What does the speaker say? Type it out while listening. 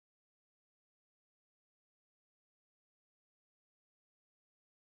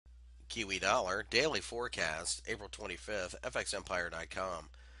Kiwi dollar daily forecast, April 25th, fxempire.com.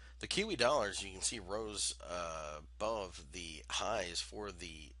 The Kiwi dollars, you can see, rose above the highs for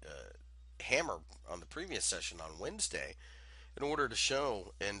the hammer on the previous session on Wednesday in order to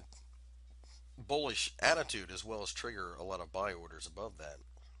show an bullish attitude as well as trigger a lot of buy orders above that.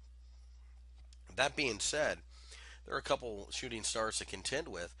 That being said, there are a couple shooting stars to contend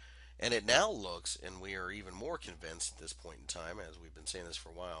with, and it now looks, and we are even more convinced at this point in time, as we've been saying this for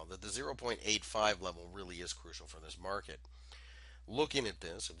a while, that the 0.85 level really is crucial for this market. Looking at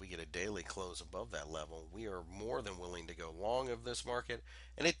this, if we get a daily close above that level, we are more than willing to go long of this market.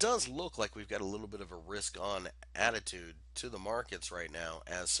 And it does look like we've got a little bit of a risk on attitude to the markets right now,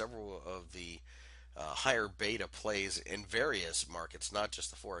 as several of the higher beta plays in various markets, not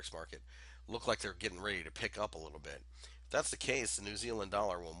just the Forex market, look like they're getting ready to pick up a little bit. If that's the case, the New Zealand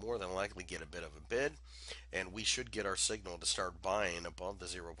dollar will more than likely get a bit of a bid, and we should get our signal to start buying above the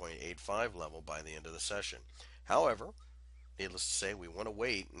 0.85 level by the end of the session. However, needless to say, we want to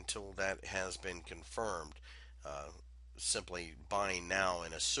wait until that has been confirmed. Simply buying now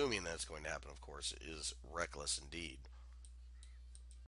and assuming that's going to happen, of course, is reckless indeed.